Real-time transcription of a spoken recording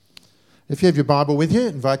If you have your Bible with you, I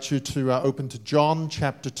invite you to open to John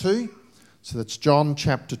chapter 2. So that's John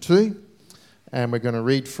chapter 2. And we're going to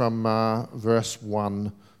read from verse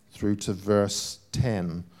 1 through to verse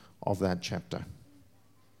 10 of that chapter.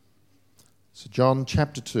 So John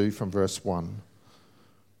chapter 2 from verse 1.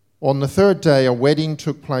 On the third day, a wedding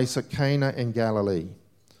took place at Cana in Galilee.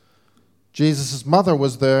 Jesus' mother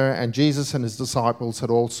was there, and Jesus and his disciples had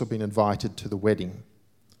also been invited to the wedding.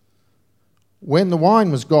 When the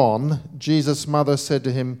wine was gone, Jesus' mother said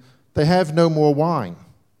to him, "They have no more wine."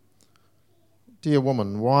 "Dear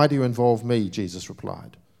woman, why do you involve me?" Jesus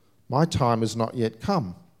replied. "My time has not yet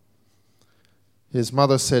come." His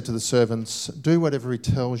mother said to the servants, "Do whatever he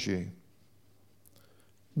tells you."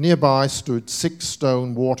 Nearby stood 6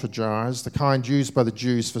 stone water jars, the kind used by the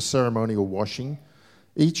Jews for ceremonial washing,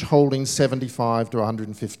 each holding 75 to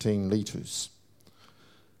 115 litres.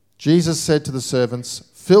 Jesus said to the servants,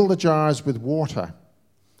 "Fill the jars with water."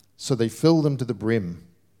 So they filled them to the brim.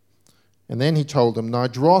 And then he told them, "Now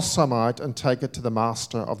draw some out and take it to the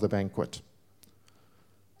master of the banquet."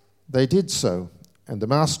 They did so, and the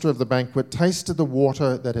master of the banquet tasted the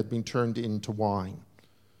water that had been turned into wine.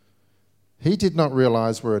 He did not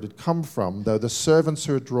realize where it had come from, though the servants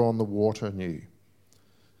who had drawn the water knew.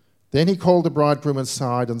 Then he called the bridegroom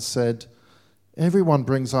aside and said, "Everyone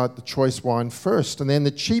brings out the choice wine first, and then the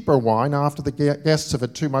cheaper wine after the guests have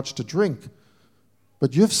had too much to drink.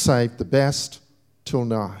 But you've saved the best till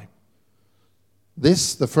now."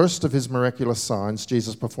 This, the first of his miraculous signs,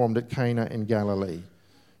 Jesus performed at Cana in Galilee.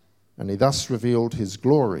 And he thus revealed his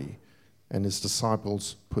glory, and his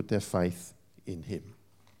disciples put their faith in him.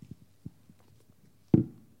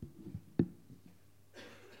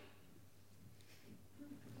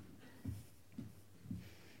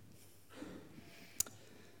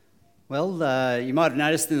 Well, you might have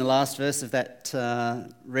noticed in the last verse of that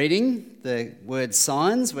reading, the word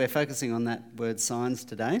signs. We're focusing on that word signs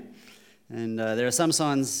today. And there are some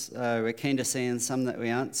signs we're keen to see and some that we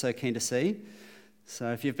aren't so keen to see.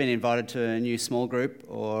 So if you've been invited to a new small group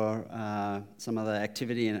or some other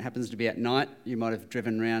activity and it happens to be at night, you might have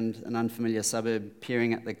driven around an unfamiliar suburb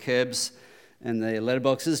peering at the curbs and the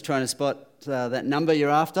letterboxes trying to spot that number you're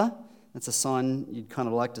after. That's a sign you'd kind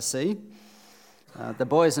of like to see. The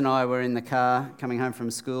boys and I were in the car coming home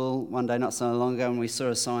from school one day not so long ago, and we saw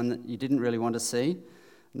a sign that you didn't really want to see,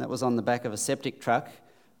 and that was on the back of a septic truck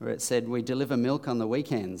where it said, "We deliver milk on the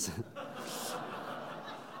weekends."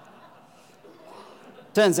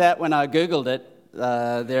 Turns out when I Googled it,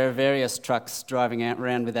 there are various trucks driving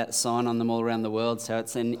around with that sign on them all around the world, so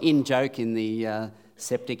it's an in-joke in the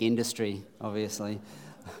septic industry, obviously.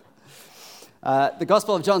 The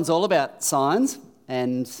Gospel of John's all about signs,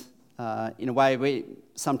 and in a way, we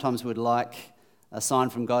sometimes would like a sign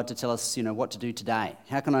from God to tell us, what to do today.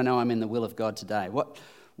 How can I know I'm in the will of God today?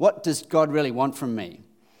 What does God really want from me?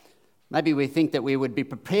 Maybe we think that we would be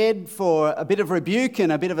prepared for a bit of rebuke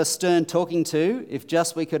and a bit of a stern talking to if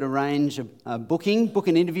just we could arrange book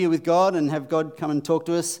an interview with God and have God come and talk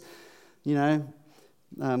to us,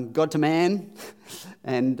 God to man,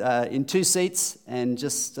 and in 2 seats, and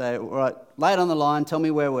just all right, lay it on the line, tell me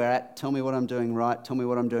where we're at, tell me what I'm doing right, tell me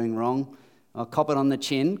what I'm doing wrong. I'll cop it on the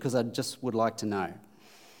chin because I just would like to know.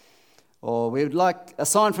 Or we would like a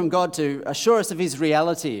sign from God to assure us of his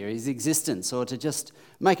reality or his existence, or to just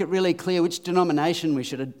make it really clear which denomination we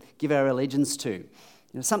should give our allegiance to.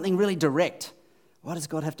 Something really direct. Why does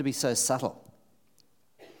God have to be so subtle?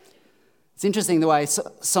 It's interesting the way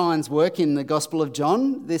signs work in the Gospel of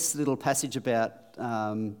John. This little passage about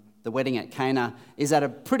the wedding at Cana is at a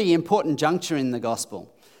pretty important juncture in the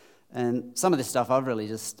Gospel. And some of this stuff I've really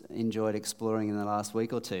just enjoyed exploring in the last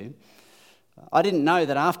week or two. I didn't know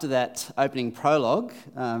that after that opening prologue,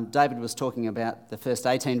 David was talking about the first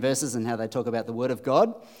 18 verses and how they talk about the Word of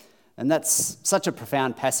God. And that's such a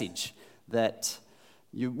profound passage that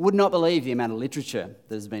you would not believe the amount of literature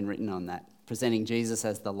that has been written on that, presenting Jesus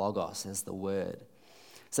as the Logos, as the Word.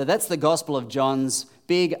 So that's the Gospel of John's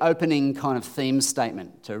big opening kind of theme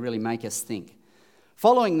statement to really make us think.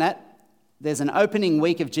 Following that, there's an opening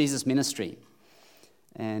week of Jesus' ministry.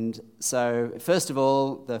 And so, first of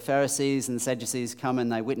all, the Pharisees and the Sadducees come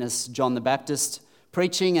and they witness John the Baptist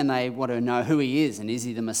preaching, and they want to know who he is and is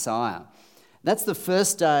he the Messiah. That's the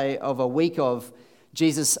first day of a week of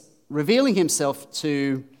Jesus revealing himself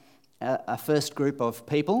to a first group of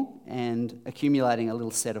people and accumulating a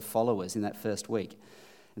little set of followers in that first week.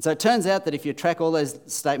 And so it turns out that if you track all those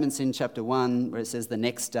statements in chapter 1, where it says the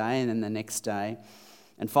next day and then the next day,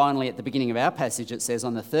 and finally at the beginning of our passage it says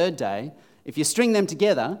on the third day, if you string them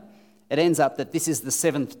together, it ends up that this is the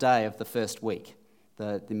 7th day of the first week,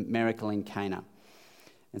 the miracle in Cana.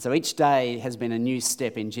 And so each day has been a new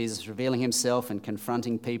step in Jesus revealing himself and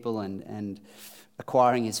confronting people and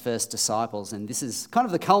acquiring his first disciples. And this is kind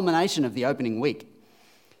of the culmination of the opening week.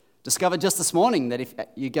 Discovered just this morning that if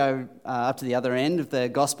you go up to the other end of the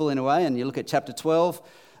gospel in a way and you look at chapter 12,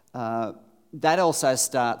 that also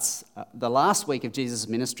starts the last week of Jesus'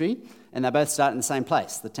 ministry, and they both start in the same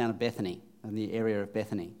place, the town of Bethany, in the area of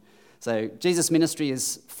Bethany. So Jesus' ministry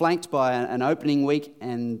is flanked by an opening week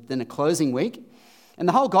and then a closing week. And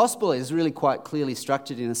the whole gospel is really quite clearly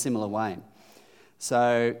structured in a similar way.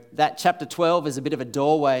 So that chapter 12 is a bit of a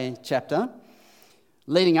doorway chapter.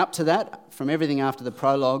 Leading up to that, from everything after the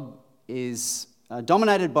prologue, is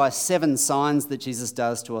dominated by 7 signs that Jesus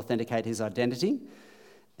does to authenticate his identity.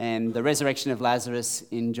 And the resurrection of Lazarus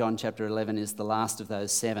in John chapter 11 is the last of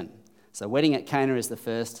those 7. So wedding at Cana is the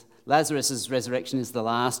first. Lazarus' resurrection is the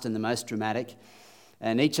last and the most dramatic.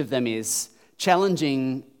 And each of them is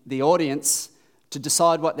challenging the audience to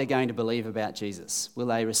decide what they're going to believe about Jesus. Will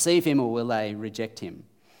they receive him or will they reject him?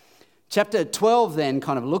 Chapter 12 then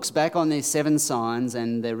kind of looks back on these 7 signs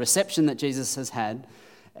and the reception that Jesus has had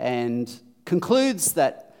and concludes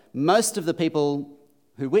that most of the people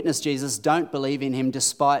who witness Jesus don't believe in him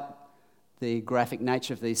despite the graphic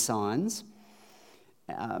nature of these signs.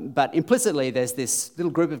 But implicitly there's this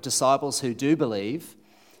little group of disciples who do believe.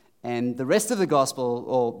 And the rest of the gospel,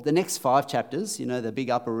 or the next 5 chapters, the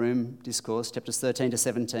big upper room discourse, chapters 13 to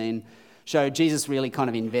 17, show Jesus really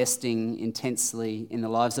kind of investing intensely in the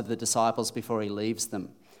lives of the disciples before he leaves them.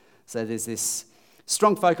 So there's this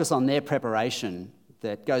strong focus on their preparation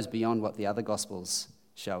that goes beyond what the other gospels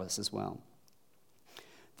show us as well.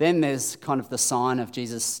 Then there's kind of the sign of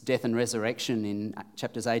Jesus' death and resurrection in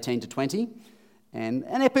chapters 18 to 20, and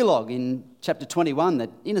an epilogue in chapter 21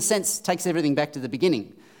 that, in a sense, takes everything back to the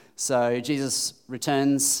beginning. So Jesus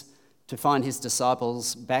returns to find his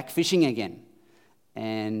disciples back fishing again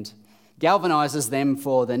and galvanizes them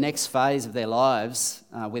for the next phase of their lives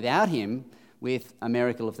without him with a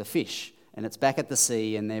miracle of the fish. And it's back at the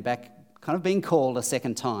sea and they're back kind of being called a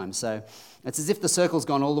second time. So it's as if the circle's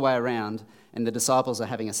gone all the way around and the disciples are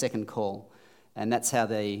having a second call. And that's how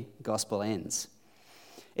the gospel ends.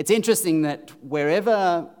 It's interesting that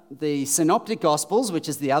wherever the synoptic gospels, which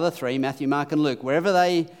is the other 3, Matthew, Mark and Luke, wherever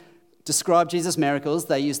they describe Jesus' miracles,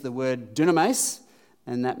 they use the word dunamis,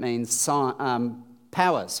 and that means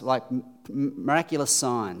powers, like miraculous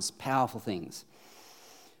signs, powerful things.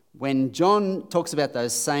 When John talks about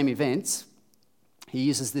those same events, he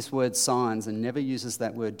uses this word signs and never uses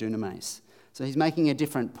that word dunamis. So he's making a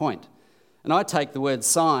different point. And I take the word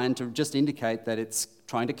sign to just indicate that it's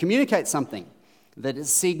trying to communicate something, that it's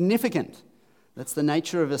significant. That's the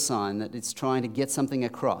nature of a sign, that it's trying to get something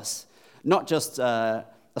across. Not just a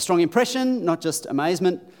strong impression, not just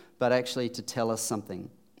amazement, but actually to tell us something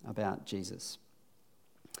about Jesus.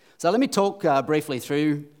 So let me talk briefly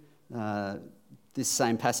through this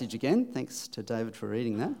same passage again. Thanks to David for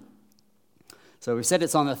reading that. So we've said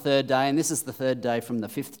it's on the 3rd day, and this is the 3rd day from the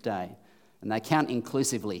 5th day. And they count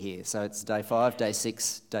inclusively here. So it's day 5, day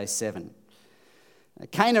 6, day 7.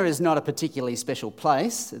 Cana is not a particularly special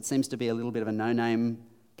place. It seems to be a little bit of a no-name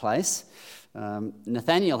place.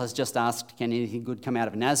 Nathaniel has just asked, can anything good come out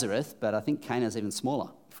of Nazareth? But I think Cana is even smaller,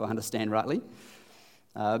 if I understand rightly.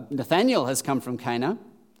 Nathaniel has come from Cana.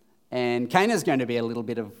 And Cana is going to be a little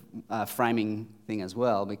bit of a framing thing as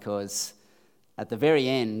well, because at the very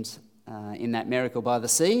end, in that miracle by the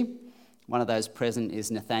sea, one of those present is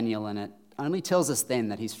Nathaniel, and it only tells us then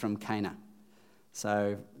that he's from Cana.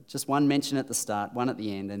 So just one mention at the start, one at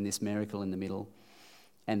the end, and this miracle in the middle.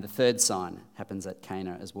 And the 3rd sign happens at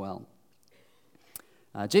Cana as well.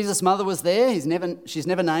 Jesus' mother was there. She's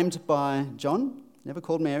never named by John, never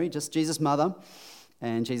called Mary, just Jesus' mother.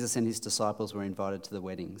 And Jesus and his disciples were invited to the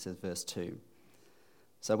wedding, says verse 2.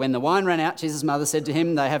 So when the wine ran out, Jesus' mother said to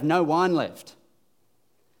him, "They have no wine left."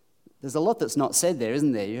 There's a lot that's not said there,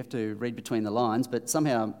 isn't there? You have to read between the lines, but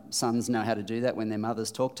somehow sons know how to do that when their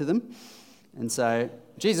mothers talk to them. And so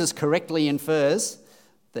Jesus correctly infers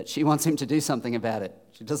that she wants him to do something about it.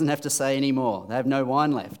 She doesn't have to say any more. They have no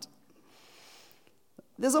wine left.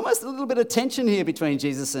 There's almost a little bit of tension here between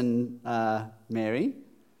Jesus and Mary.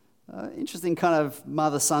 Interesting kind of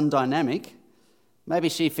mother-son dynamic. Maybe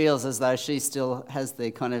she feels as though she still has the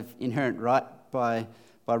kind of inherent right by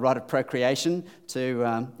right of procreation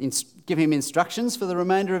to give him instructions for the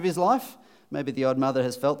remainder of his life. Maybe the odd mother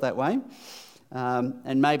has felt that way.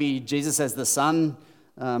 And maybe Jesus as the son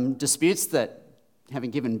disputes that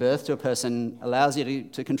having given birth to a person allows you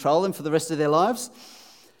to control them for the rest of their lives.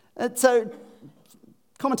 So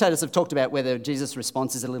commentators have talked about whether Jesus'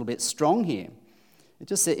 response is a little bit strong here. It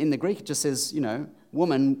just in the Greek, it just says,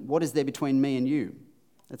 woman, what is there between me and you?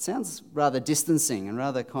 It sounds rather distancing and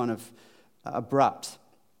rather kind of abrupt.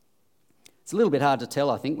 It's a little bit hard to tell,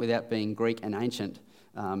 I think, without being Greek and ancient,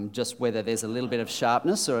 just whether there's a little bit of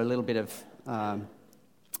sharpness or a little bit of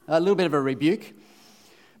a rebuke.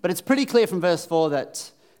 But it's pretty clear from verse 4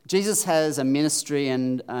 that Jesus has a ministry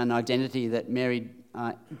and an identity that Mary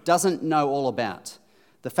doesn't know all about.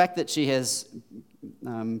 The fact that she has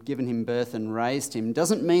given him birth and raised him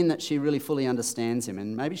doesn't mean that she really fully understands him,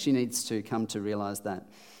 and maybe she needs to come to realise that.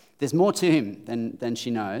 There's more to him than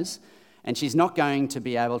she knows, and she's not going to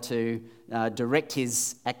be able to direct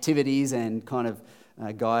his activities and kind of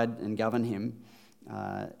guide and govern him.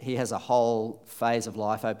 He has a whole phase of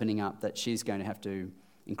life opening up that she's going to have to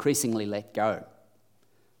increasingly let go,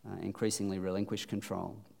 increasingly relinquish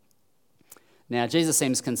control. Now, Jesus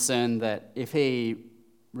seems concerned that if he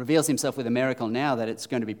reveals himself with a miracle now, that it's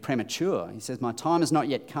going to be premature. He says, "My time has not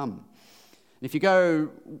yet come." And if you go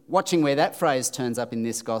watching where that phrase turns up in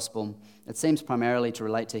this gospel, it seems primarily to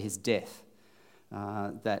relate to his death,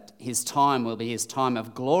 that his time will be his time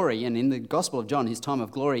of glory. And in the Gospel of John, his time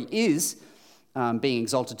of glory is being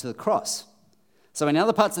exalted to the cross. So in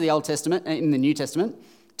other parts of the Old Testament, in the New Testament,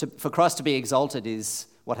 for Christ to be exalted is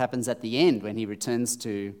what happens at the end when he returns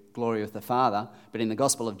to glory with the Father. But in the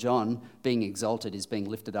Gospel of John, being exalted is being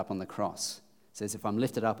lifted up on the cross. It says, "If I'm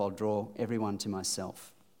lifted up, I'll draw everyone to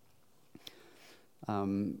myself."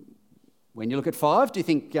 When you look at 5, do you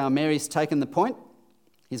think Mary's taken the point?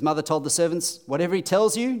 His mother told the servants, "Whatever he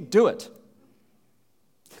tells you, do it."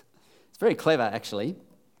 It's very clever, actually,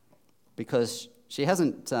 because she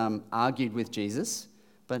hasn't argued with Jesus,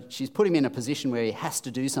 but she's put him in a position where he has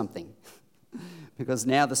to do something. Because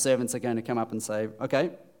now the servants are going to come up and say,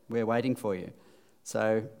 "Okay, we're waiting for you."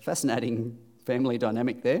 So, fascinating family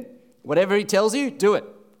dynamic there. Whatever he tells you, do it.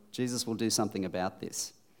 Jesus will do something about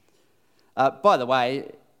this. By the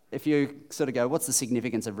way, if you sort of go, what's the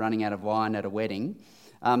significance of running out of wine at a wedding?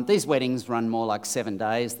 These weddings run more like 7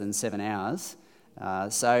 days than 7 hours.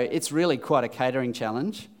 So it's really quite a catering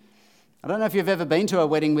challenge. I don't know if you've ever been to a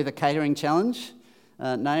wedding with a catering challenge.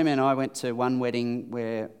 Naomi and I went to one wedding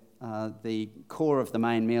where the core of the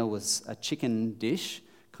main meal was a chicken dish,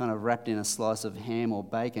 kind of wrapped in a slice of ham or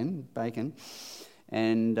bacon.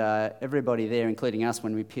 And everybody there, including us,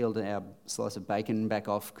 when we peeled our slice of bacon back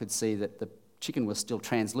off, could see that the chicken was still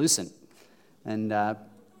translucent. And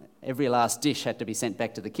every last dish had to be sent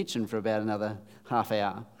back to the kitchen for about another half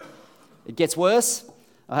hour. It gets worse.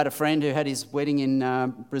 I had a friend who had his wedding in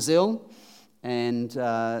Brazil, and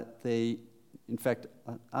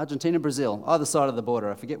Argentina, Brazil, either side of the border,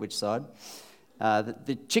 I forget which side.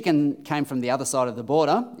 The chicken came from the other side of the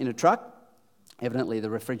border in a truck. Evidently the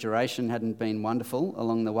refrigeration hadn't been wonderful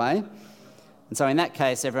along the way. And so in that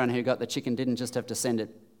case, everyone who got the chicken didn't just have to send it,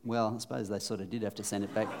 well, I suppose they sort of did have to send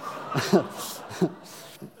it back.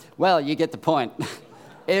 Well, you get the point.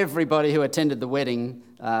 Everybody who attended the wedding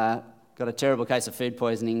got a terrible case of food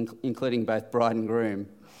poisoning, including both bride and groom.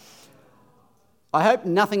 I hope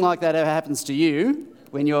nothing like that ever happens to you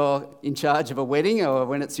when you're in charge of a wedding or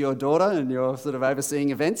when it's your daughter and you're sort of overseeing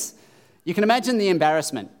events. You can imagine the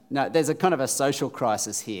embarrassment. No, there's a kind of a social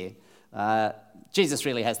crisis here. Jesus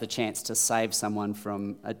really has the chance to save someone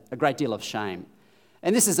from a great deal of shame.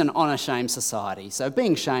 And this is an honour-shame society, so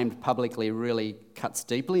being shamed publicly really cuts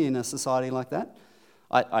deeply in a society like that.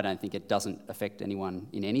 I don't think it doesn't affect anyone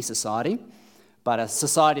in any society, but a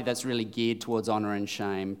society that's really geared towards honour and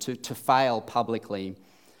shame, to fail publicly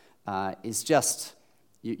is just,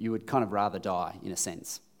 you would kind of rather die, in a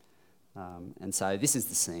sense. And so this is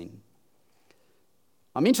the scene.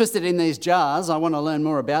 I'm interested in these jars. I want to learn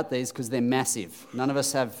more about these because they're massive. None of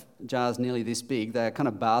us have jars nearly this big. They're kind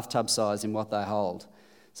of bathtub size in what they hold.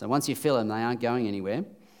 So once you fill them, they aren't going anywhere.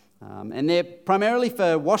 And they're primarily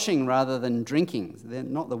for washing rather than drinking. They're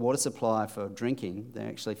not the water supply for drinking. They're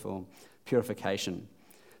actually for purification.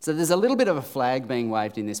 So there's a little bit of a flag being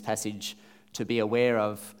waved in this passage to be aware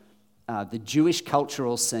of the Jewish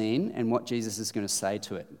cultural scene and what Jesus is going to say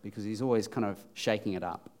to it, because he's always kind of shaking it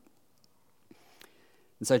up.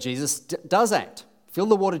 And so Jesus does act. Fill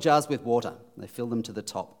the water jars with water. They fill them to the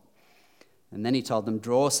top. And then he told them,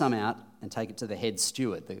 draw some out and take it to the head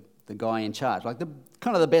steward, the guy in charge, like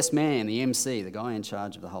the best man, the MC, the guy in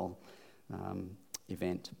charge of the whole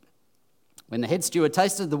event. When the head steward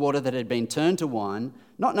tasted the water that had been turned to wine,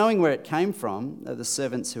 not knowing where it came from, though the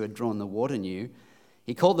servants who had drawn the water knew,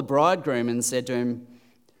 he called the bridegroom and said to him,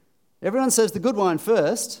 "Everyone serves the good wine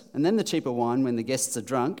first, and then the cheaper wine when the guests are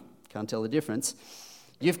drunk. Can't tell the difference.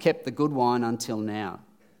 You've kept the good wine until now."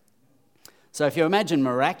 So if you imagine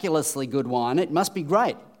miraculously good wine, it must be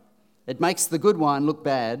great. It makes the good wine look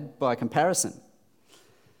bad by comparison.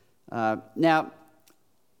 Now,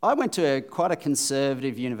 I went to quite a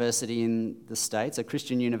conservative university in the States, a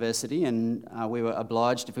Christian university, and we were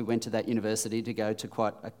obliged, if we went to that university, to go to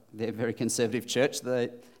quite a very conservative church they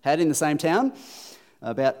had in the same town.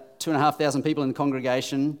 About 2,500 people in the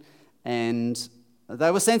congregation, and they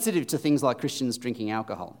were sensitive to things like Christians drinking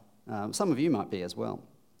alcohol. Some of you might be as well.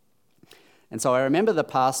 And so I remember the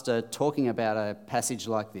pastor talking about a passage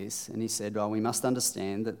like this, and he said, we must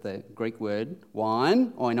understand that the Greek word wine,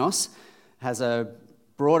 oinos, has a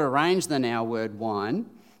broader range than our word wine,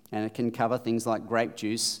 and it can cover things like grape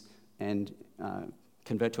juice and,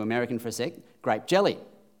 convert to American for a sec, grape jelly,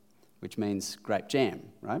 which means grape jam,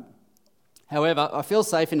 right? However, I feel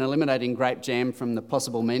safe in eliminating grape jam from the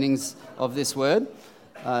possible meanings of this word.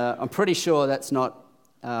 I'm pretty sure that's not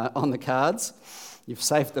on the cards. You've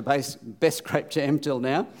saved the best grape jam till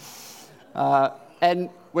now.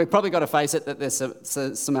 And we've probably got to face it that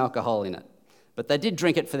there's some alcohol in it. But they did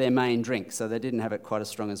drink it for their main drink, so they didn't have it quite as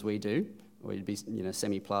strong as we do, or you'd be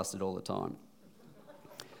semi-plastered all the time.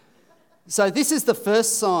 So this is the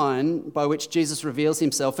first sign by which Jesus reveals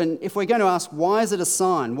himself. And if we're going to ask, why is it a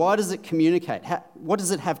sign? Why does it communicate? What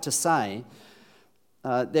does it have to say?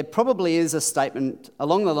 There probably is a statement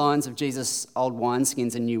along the lines of Jesus' old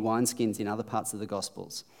wineskins and new wineskins in other parts of the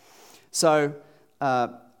Gospels. So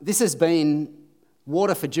this has been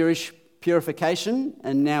water for Jewish purification,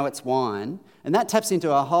 and now it's wine. And that taps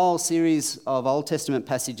into a whole series of Old Testament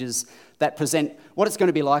passages that present what it's going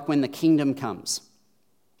to be like when the kingdom comes.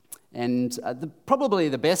 And probably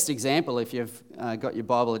the best example, if you've got your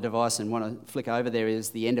Bible or device and want to flick over there,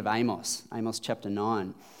 is the end of Amos chapter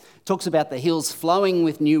 9. It talks about the hills flowing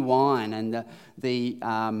with new wine and the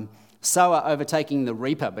sower overtaking the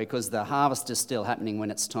reaper because the harvest is still happening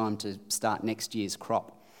when it's time to start next year's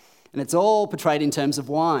crop. And it's all portrayed in terms of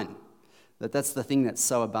wine, that's the thing that's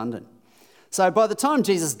so abundant. So by the time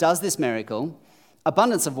Jesus does this miracle,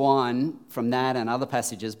 abundance of wine from that and other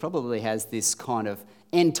passages probably has this kind of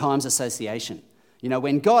end times association.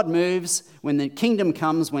 When God moves, when the kingdom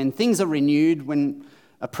comes, when things are renewed, when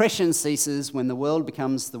oppression ceases, when the world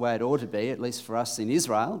becomes the way it ought to be, at least for us in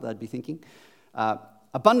Israel, they'd be thinking,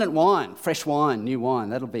 abundant wine, fresh wine, new wine,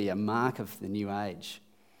 that'll be a mark of the new age.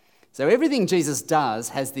 So everything Jesus does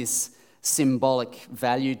has this symbolic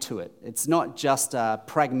value to it. It's not just a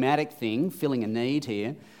pragmatic thing, filling a need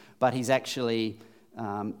here, but he's actually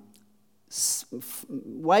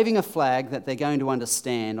waving a flag that they're going to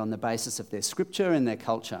understand on the basis of their scripture and their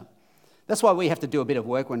culture. That's why we have to do a bit of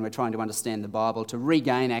work when we're trying to understand the Bible, to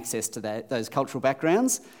regain access to those cultural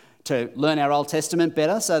backgrounds, to learn our Old Testament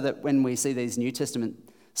better, so that when we see these New Testament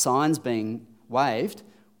signs being waved,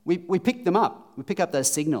 we pick them up. We pick up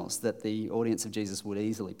those signals that the audience of Jesus would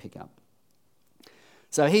easily pick up.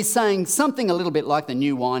 So he's saying something a little bit like the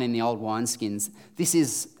new wine in the old wineskins. This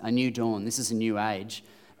is a new dawn. This is a new age.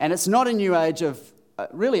 And it's not a new age of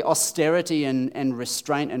really austerity and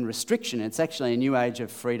restraint and restriction. It's actually a new age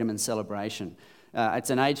of freedom and celebration. It's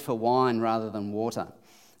an age for wine rather than water.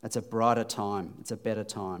 It's a brighter time. It's a better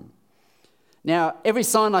time. Now, every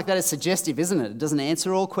sign like that is suggestive, isn't it? It doesn't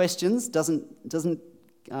answer all questions, doesn't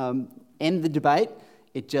end the debate.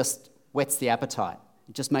 It just whets the appetite.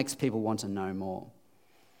 It just makes people want to know more.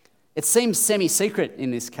 It seems semi-secret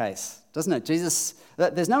in this case, doesn't it?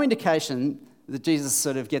 There's no indication that Jesus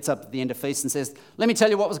sort of gets up at the end of feast and says, let me tell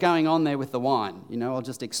you what was going on there with the wine. I'll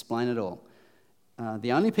just explain it all.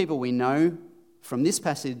 The only people we know from this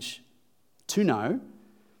passage to know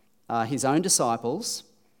are his own disciples,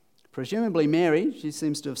 presumably Mary, she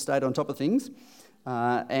seems to have stayed on top of things,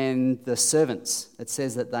 and the servants. It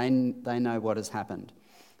says that they know what has happened.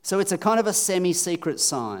 So it's a kind of a semi-secret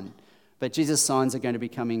sign, but Jesus' signs are going to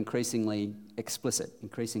become increasingly explicit,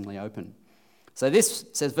 increasingly open. So this,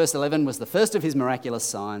 says verse 11, was the first of his miraculous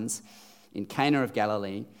signs in Cana of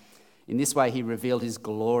Galilee. In this way he revealed his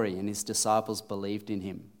glory, and his disciples believed in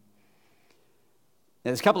him.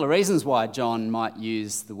 Now, there's a couple of reasons why John might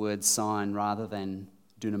use the word sign rather than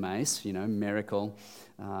dunamis, miracle,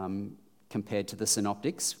 compared to the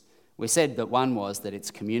synoptics. We said that one was that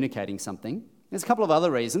it's communicating something. There's a couple of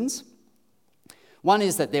other reasons. One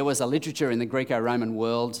is that there was a literature in the Greco-Roman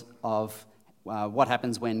world of what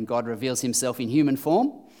happens when God reveals himself in human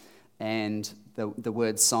form, and the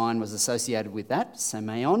word sign was associated with that,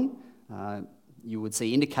 semeion. You would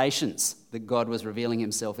see indications that God was revealing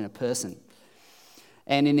himself in a person.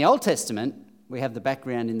 And in the Old Testament, we have the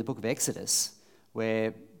background in the book of Exodus,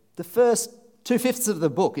 where the first 2/5 of the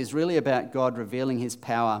book is really about God revealing his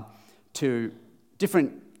power to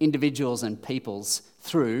different individuals and peoples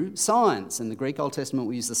through signs. And the Greek Old Testament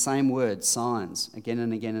will use the same word, signs, again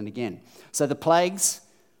and again and again. So the plagues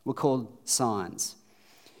were called signs.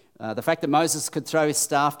 The fact that Moses could throw his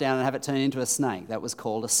staff down and have it turn into a snake, that was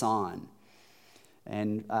called a sign.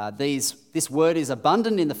 And this word is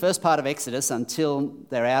abundant in the first part of Exodus until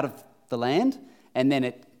they're out of the land, and then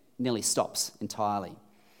it nearly stops entirely.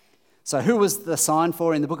 So who was the sign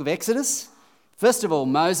for in the book of Exodus? First of all,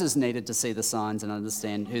 Moses needed to see the signs and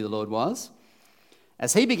understand who the Lord was.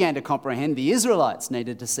 As he began to comprehend, the Israelites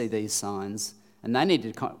needed to see these signs, and they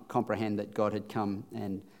needed to comprehend that God had come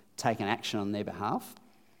and taken action on their behalf.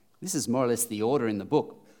 This is more or less the order in the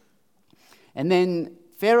book. And then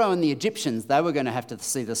Pharaoh and the Egyptians, they were going to have to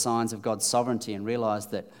see the signs of God's sovereignty and realise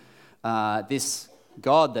that this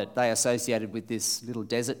God that they associated with this little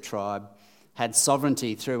desert tribe had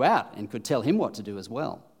sovereignty throughout and could tell him what to do as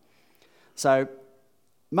well. So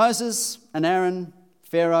Moses and Aaron,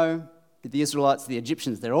 Pharaoh, the Israelites, the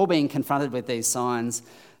Egyptians, they're all being confronted with these signs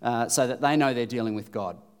so that they know they're dealing with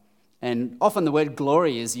God. And often the word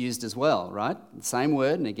glory is used as well, right? The same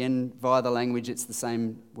word, and again, via the language, it's the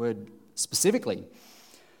same word specifically.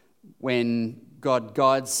 When God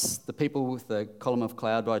guides the people with the column of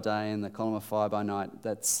cloud by day and the column of fire by night,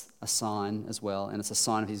 that's a sign as well, and it's a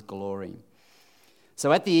sign of his glory.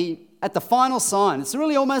 So at the final sign, it's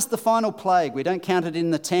really almost the final plague. We don't count it in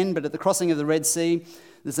the 10, but at the crossing of the Red Sea,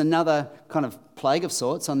 there's another kind of plague of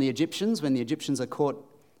sorts on the Egyptians when the Egyptians are caught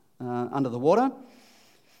under the water.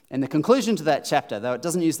 And the conclusion to that chapter, though it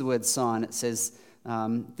doesn't use the word sign, it says,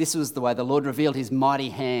 this was the way the Lord revealed his mighty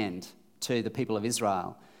hand to the people of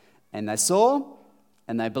Israel. And they saw,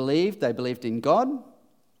 and they believed in God,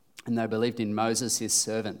 and they believed in Moses, his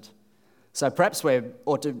servant. So perhaps we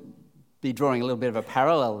ought to be drawing a little bit of a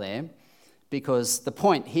parallel there, because the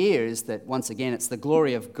point here is that, once again, it's the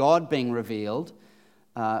glory of God being revealed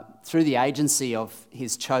through the agency of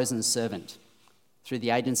his chosen servant, through the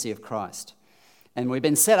agency of Christ. And we've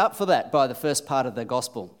been set up for that by the first part of the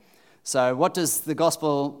gospel. So what does the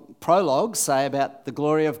gospel prologue say about the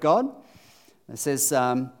glory of God? It says,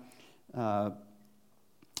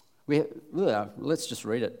 let's just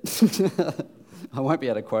read it. I won't be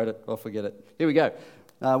able to quote it. I'll forget it. Here we go.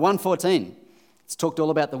 1:14. It's talked all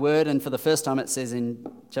about the Word, and for the first time it says in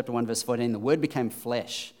chapter 1, verse 14, the Word became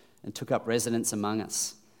flesh and took up residence among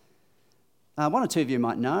us. One or two of you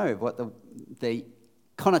might know what the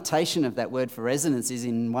connotation of that word for residence is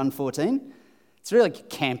in 1:14. It's really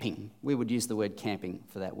camping. We would use the word camping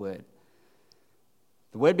for that word.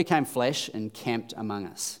 The Word became flesh and camped among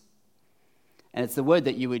us. And it's the word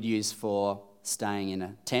that you would use for staying in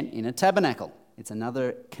a tent, in a tabernacle. It's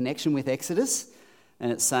another connection with Exodus,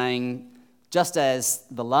 and it's saying, just as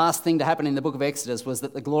the last thing to happen in the book of Exodus was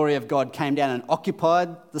that the glory of God came down and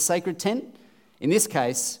occupied the sacred tent, in this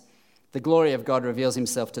case, the glory of God reveals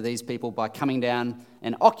himself to these people by coming down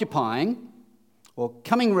and occupying, or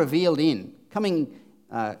coming revealed in, coming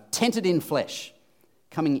tented in flesh,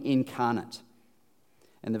 coming incarnate.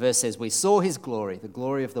 And the verse says, we saw his glory, the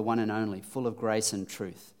glory of the one and only, full of grace and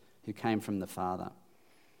truth, who came from the Father.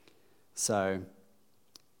 So,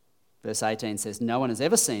 verse 18 says, no one has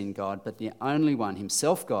ever seen God, but the only one,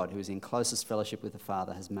 himself God, who is in closest fellowship with the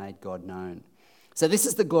Father, has made God known. So this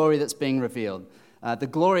is the glory that's being revealed, the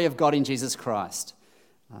glory of God in Jesus Christ.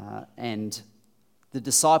 And the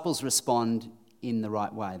disciples respond in the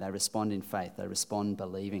right way. They respond in faith. They respond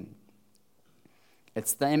believing.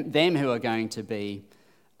 It's them who are going to be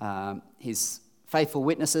his faithful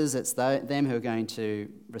witnesses. It's them who are going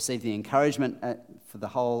to receive the encouragement for the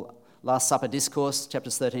whole Last Supper discourse,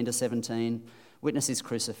 chapters 13 to 17, witness his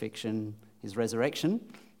crucifixion, his resurrection,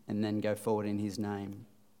 and then go forward in his name.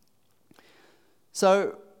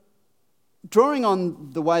 So, drawing on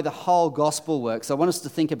the way the whole gospel works, I want us to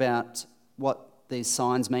think about what these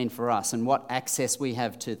signs mean for us and what access we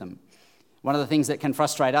have to them. One of the things that can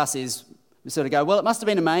frustrate us is we sort of go, well, it must have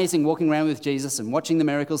been amazing walking around with Jesus and watching the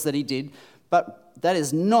miracles that he did, but that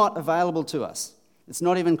is not available to us. It's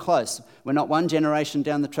not even close. We're not one generation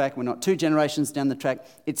down the track. We're not two generations down the track.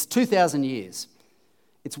 It's 2,000 years.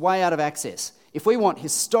 It's way out of access. If we want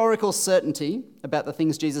historical certainty about the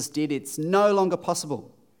things Jesus did, it's no longer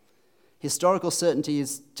possible. Historical certainty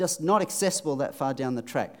is just not accessible that far down the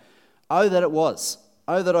track. Oh, that it was.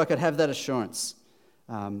 Oh, that I could have that assurance.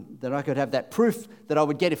 That I could have that proof that I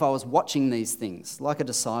would get if I was watching these things, like a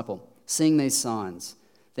disciple, seeing these signs.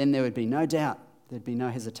 Then there would be no doubt. There'd be no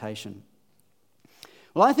hesitation.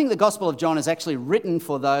 Well, I think the Gospel of John is actually written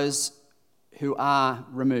for those who are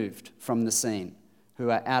removed from the scene, who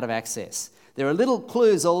are out of access. There are little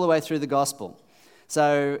clues all the way through the Gospel.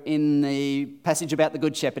 So in the passage about the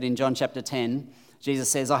Good Shepherd in John chapter 10, Jesus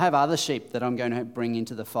says, I have other sheep that I'm going to bring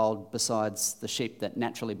into the fold besides the sheep that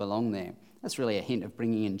naturally belong there. That's really a hint of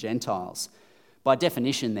bringing in Gentiles. By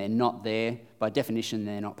definition, they're not there. By definition,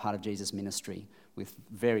 they're not part of Jesus' ministry, with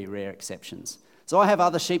very rare exceptions. So I have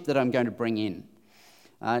other sheep that I'm going to bring in.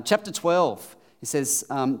 Chapter 12, it says,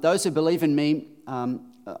 those who believe in me,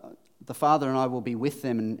 the Father and I will be with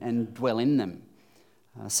them and dwell in them.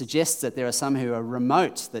 Suggests that there are some who are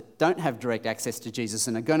remote, that don't have direct access to Jesus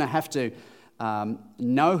and are going to have to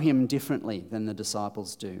know him differently than the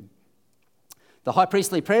disciples do. The high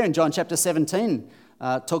priestly prayer in John chapter 17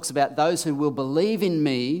 talks about those who will believe in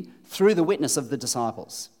me through the witness of the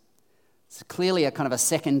disciples. It's clearly a kind of a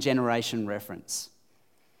second generation reference.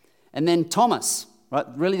 And then Thomas, right?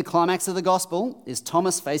 Really the climax of the gospel is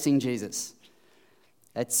Thomas facing Jesus.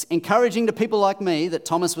 It's encouraging to people like me that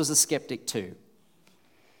Thomas was a skeptic too.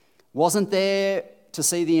 Wasn't there to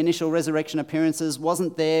see the initial resurrection appearances,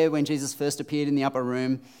 wasn't there when Jesus first appeared in the upper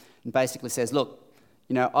room, and basically says, look,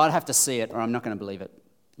 I'd have to see it or I'm not going to believe it.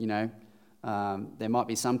 There might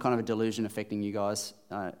be some kind of a delusion affecting you guys.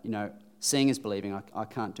 Seeing is believing. I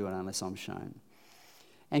can't do it unless I'm shown.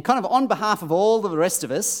 And kind of on behalf of all the rest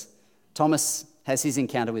of us, Thomas has his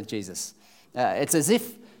encounter with Jesus. It's as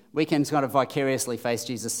if we can kind of vicariously face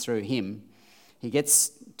Jesus through him. He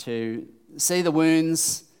gets to see the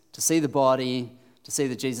wounds, to see the body, to see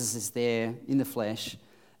that Jesus is there in the flesh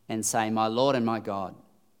and say, my Lord and my God.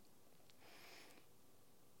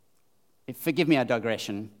 Forgive me a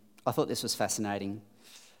digression. I thought this was fascinating.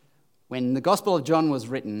 When the Gospel of John was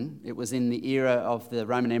written, it was in the era of the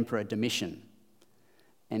Roman Emperor Domitian.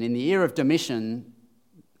 And in the era of Domitian,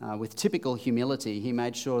 with typical humility, he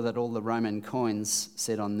made sure that all the Roman coins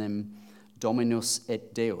said on them, Dominus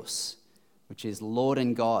et Deus, which is Lord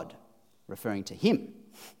and God, referring to him.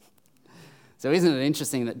 So isn't it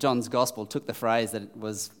interesting that John's Gospel took the phrase that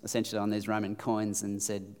was essentially on these Roman coins and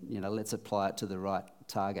said, let's apply it to the right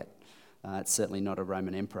target. It's certainly not a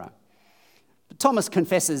Roman emperor. But Thomas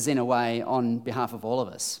confesses in a way on behalf of all of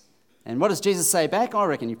us. And what does Jesus say back? I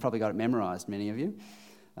reckon you've probably got it memorised, many of you.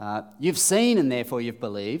 You've seen and therefore you've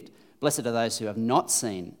believed. Blessed are those who have not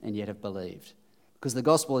seen and yet have believed. Because the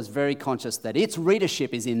gospel is very conscious that its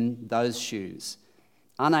readership is in those shoes,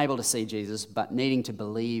 unable to see Jesus but needing to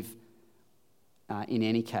believe in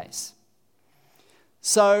any case.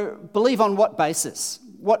 So believe on what basis?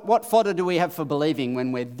 What fodder do we have for believing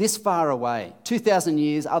when we're this far away? 2,000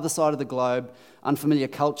 years, other side of the globe, unfamiliar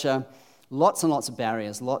culture, lots and lots of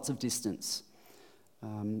barriers, lots of distance.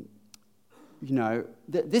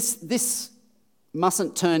 This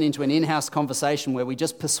mustn't turn into an in-house conversation where we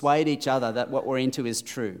just persuade each other that what we're into is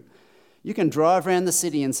true. You can drive around the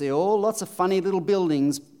city and see lots of funny little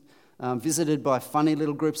buildings visited by funny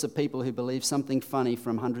little groups of people who believe something funny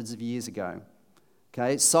from hundreds of years ago.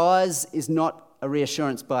 Okay, size is not a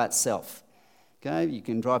reassurance by itself. Okay, you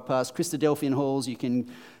can drive past Christadelphian halls, you can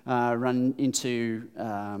run into,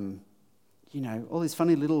 all these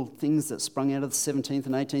funny little things that sprung out of the 17th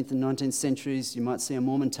and 18th and 19th centuries. You might see a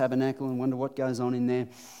Mormon tabernacle and wonder what goes on in there.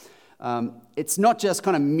 It's not just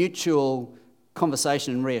kind of mutual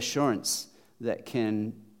conversation and reassurance that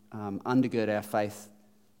can undergird our faith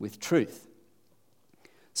with truth.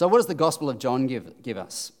 So what does the Gospel of John give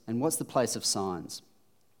us? And what's the place of signs?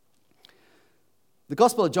 The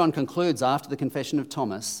Gospel of John concludes after the confession of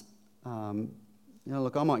Thomas.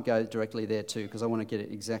 Look, I might go directly there too because I want to get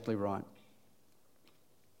it exactly right.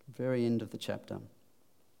 Very end of the chapter.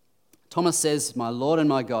 Thomas says, my Lord and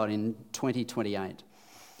my God, in 20:28.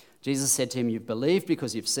 Jesus said to him, you've believed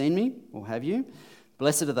because you've seen me, or have you?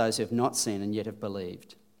 Blessed are those who have not seen and yet have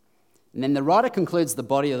believed. And then the writer concludes the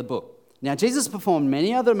body of the book. Now, Jesus performed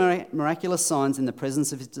many other miraculous signs in the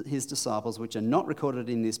presence of his disciples, which are not recorded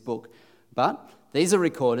in this book, but these are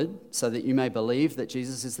recorded so that you may believe that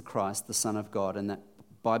Jesus is the Christ, the Son of God, and that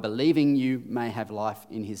by believing you may have life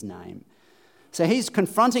in his name. So he's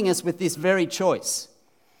confronting us with this very choice.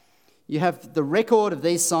 You have the record of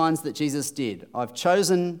these signs that Jesus did. I've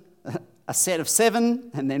chosen a set of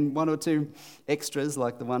 7 and then 1 or 2 extras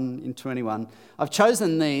like the one in 21. I've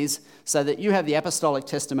chosen these so that you have the apostolic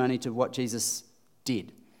testimony to what Jesus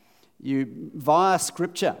did. You, via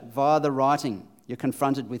scripture, via the writing, you're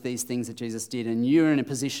confronted with these things that Jesus did, and you're in a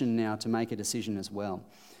position now to make a decision as well.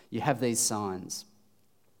 You have these signs.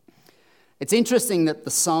 It's interesting that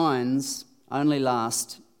the signs only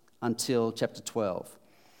last until chapter 12.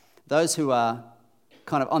 Those who are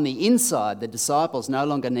kind of on the inside, the disciples, no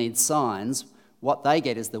longer need signs. What they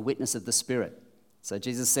get is the witness of the Spirit. So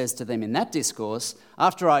Jesus says to them in that discourse,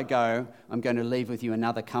 after I go, I'm going to leave with you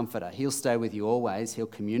another comforter. He'll stay with you always. He'll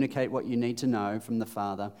communicate what you need to know from the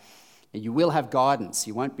Father. And you will have guidance.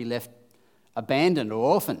 You won't be left abandoned or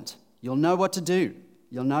orphaned. You'll know what to do.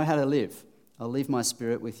 You'll know how to live. I'll leave my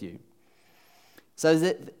Spirit with you.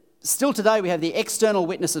 So still today we have the external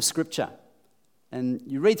witness of Scripture. And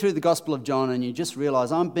you read through the Gospel of John and you just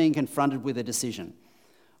realise I'm being confronted with a decision.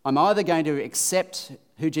 I'm either going to accept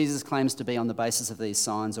who Jesus claims to be on the basis of these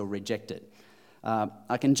signs or reject it.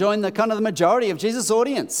 I can join the majority of Jesus'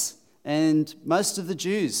 audience and most of the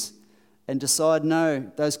Jews and decide,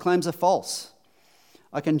 no, those claims are false.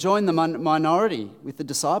 I can join the minority with the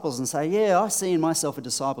disciples and say, yeah, I see in myself a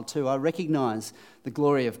disciple too. I recognise the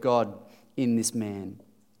glory of God in this man.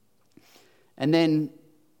 And then,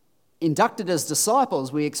 inducted as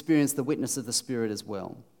disciples, we experience the witness of the Spirit as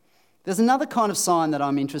well. There's another kind of sign that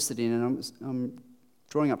I'm interested in, and I'm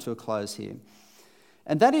drawing up to a close here.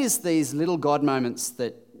 And that is these little God moments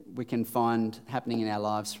that we can find happening in our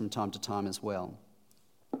lives from time to time as well.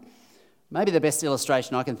 Maybe the best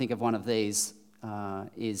illustration I can think of one of these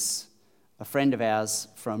is a friend of ours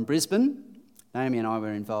from Brisbane. Naomi and I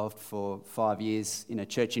were involved for 5 years in a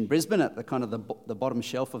church in Brisbane at the bottom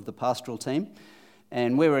shelf of the pastoral team.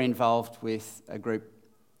 And we were involved with a group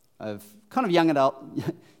of kind of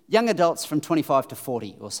young adults from 25 to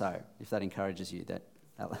 40 or so, if that encourages you, that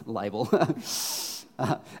label.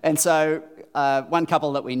 And so one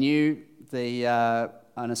couple that we knew, an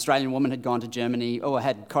Australian woman had gone to Germany, or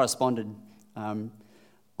had corresponded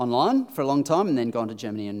online for a long time and then gone to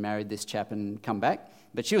Germany and married this chap and come back.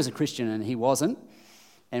 But she was a Christian and he wasn't.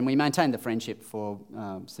 And we maintained the friendship for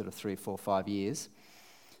sort of 3, 4, 5 years,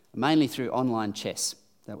 mainly through online chess.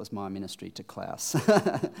 That was my ministry to Klaus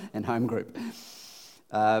and home group.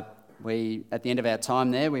 At the end of our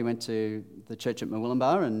time there, we went to the church at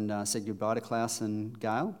Murwillumbah and said goodbye to Klaus and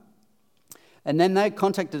Gail. And then they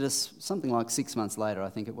contacted us something like 6 months later, I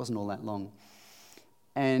think. It wasn't all that long.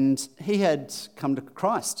 And he had come to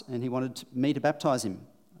Christ and he wanted me to baptise him.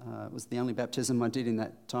 It was the only baptism I did in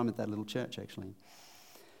that time at that little church, actually.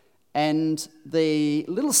 And the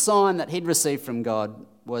little sign that he'd received from God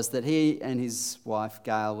was that he and his wife,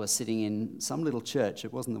 Gail, were sitting in some little church.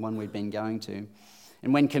 It wasn't the one we'd been going to.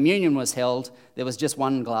 And when communion was held, there was just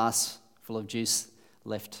one glass full of juice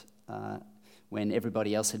left when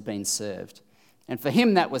everybody else had been served. And for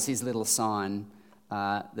him, that was his little sign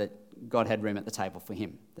that God had room at the table for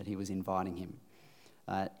him, that he was inviting him.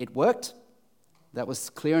 It worked. That was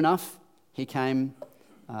clear enough. He came.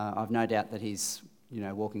 I've no doubt that he's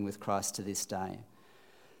walking with Christ to this day.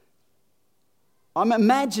 I'm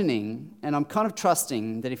imagining, and I'm kind of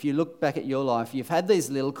trusting, that if you look back at your life, you've had these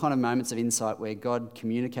little kind of moments of insight where God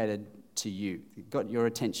communicated to you, got your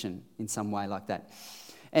attention in some way like that.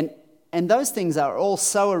 And those things are all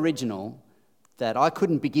so original that I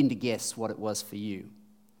couldn't begin to guess what it was for you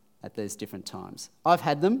at those different times. I've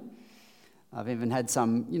had them. I've even had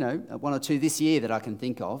some, 1 or 2 this year that I can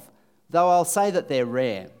think of, though I'll say that they're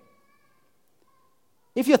rare.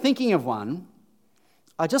 If you're thinking of one,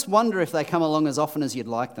 I just wonder if they come along as often as you'd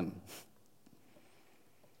like them.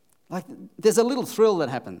 Like, there's a little thrill that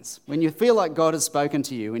happens when you feel like God has spoken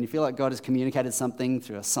to you, when you feel like God has communicated something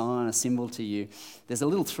through a sign, a symbol to you. There's a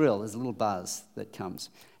little thrill, there's a little buzz that comes.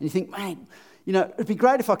 And you think, mate, it'd be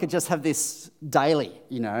great if I could just have this daily,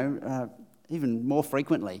 even more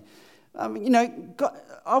frequently. God,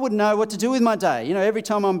 I wouldn't know what to do with my day. Every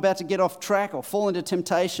time I'm about to get off track or fall into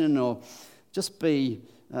temptation or just be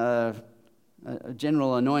a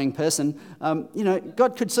general annoying person,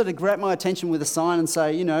 God could sort of grab my attention with a sign and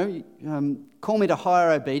say, call me to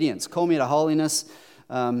higher obedience, call me to holiness,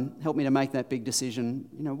 help me to make that big decision.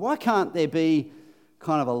 Why can't there be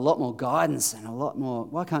kind of a lot more guidance and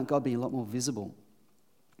why can't God be a lot more visible?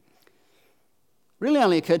 Really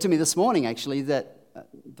only occurred to me this morning, actually, that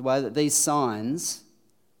the way that these signs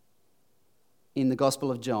in the Gospel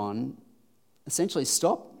of John essentially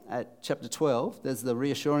stop at chapter 12. There's the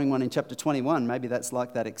reassuring one in chapter 21. Maybe that's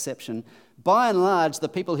like that exception. By and large, the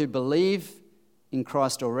people who believe in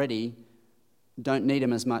Christ already don't need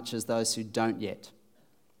him as much as those who don't yet.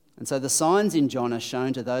 And so the signs in John are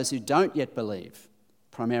shown to those who don't yet believe,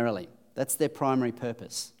 primarily. That's their primary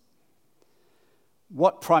purpose.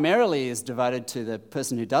 What primarily is devoted to the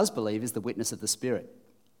person who does believe is the witness of the Spirit.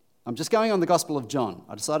 I'm just going on the Gospel of John.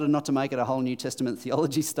 I decided not to make it a whole New Testament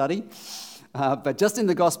theology study. But just in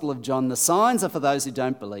the Gospel of John, the signs are for those who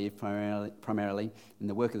don't believe primarily, and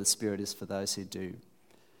the work of the Spirit is for those who do.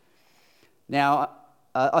 Now,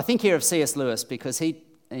 I think here of C.S. Lewis because he,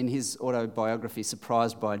 in his autobiography,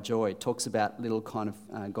 Surprised by Joy, talks about little kind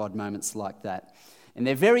of God moments like that. And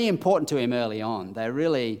they're very important to him early on. They're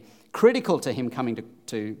really critical to him coming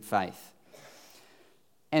to faith.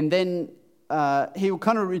 And then he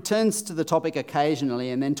kind of returns to the topic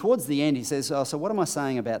occasionally, and then towards the end he says, so what am I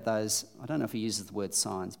saying about those? I don't know if he uses the word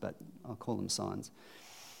signs, but I'll call them signs.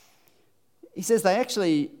 He says they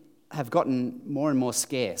actually have gotten more and more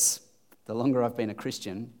scarce the longer I've been a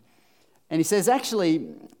Christian. And he says, actually,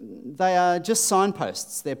 they are just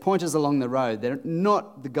signposts. They're pointers along the road. They're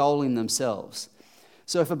not the goal in themselves.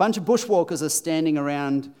 So if a bunch of bushwalkers are standing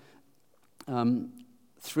around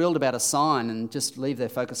thrilled about a sign and just leave their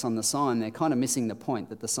focus on the sign, they're kind of missing the point,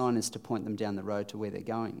 that the sign is to point them down the road to where they're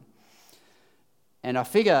going. And I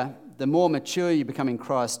figure the more mature you become in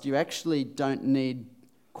Christ, you actually don't need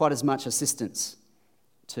quite as much assistance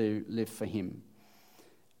to live for him.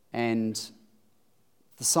 And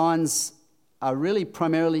the signs are really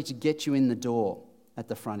primarily to get you in the door at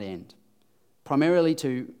the front end, primarily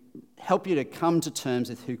to help you to come to terms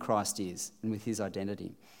with who Christ is and with his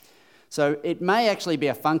identity. So it may actually be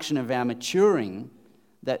a function of our maturing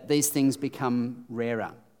that these things become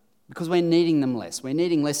rarer, because we're needing them less. We're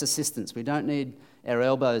needing less assistance. We don't need our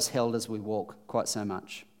elbows held as we walk quite so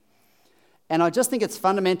much. And I just think it's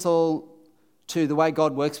fundamental to the way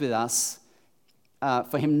God works with us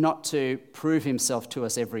for him not to prove himself to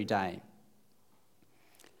us every day.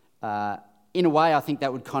 In a way, I think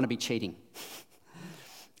that would kind of be cheating.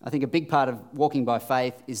 I think a big part of walking by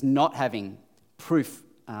faith is not having proof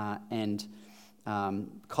and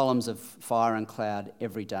columns of fire and cloud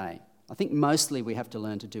every day. I think mostly we have to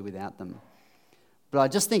learn to do without them. But I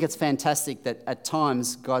just think it's fantastic that at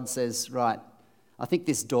times God says, right, I think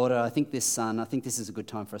this daughter, I think this son, I think this is a good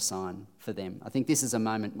time for a sign for them. I think this is a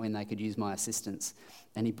moment when they could use my assistance.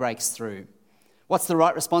 And he breaks through. What's the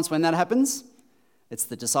right response when that happens? It's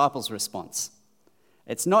the disciples' response.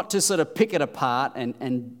 It's not to sort of pick it apart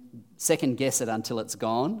and second guess it until it's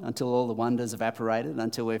gone, until all the wonders evaporated,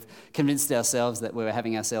 until we've convinced ourselves that we're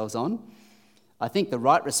having ourselves on. I think the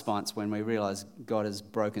right response when we realise God has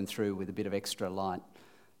broken through with a bit of extra light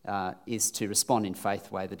is to respond in faith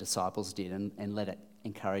the way the disciples did and let it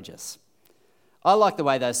encourage us. I like the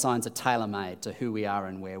way those signs are tailor-made to who we are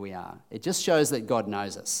and where we are. It just shows that God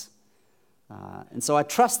knows us. And so I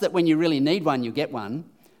trust that when you really need one, you get one,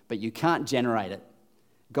 but you can't generate it.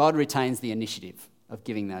 God retains the initiative of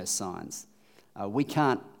giving those signs. We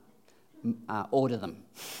can't order them.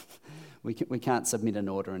 We can't submit an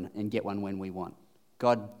order and get one when we want.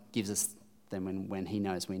 God gives us them when he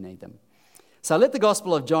knows we need them. So let the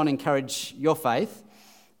Gospel of John encourage your faith,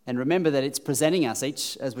 and remember that it's presenting us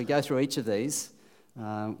as we go through each of these,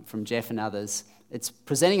 from Jeff and others, it's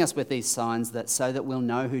presenting us with these signs so that we'll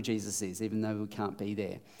know who Jesus is, even though we can't be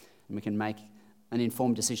there, and we can make an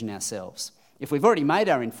informed decision ourselves. If we've already made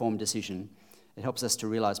our informed decision, it helps us to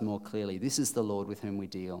realise more clearly, this is the Lord with whom we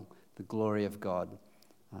deal, the glory of God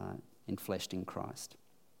enfleshed in Christ.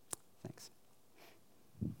 Thanks.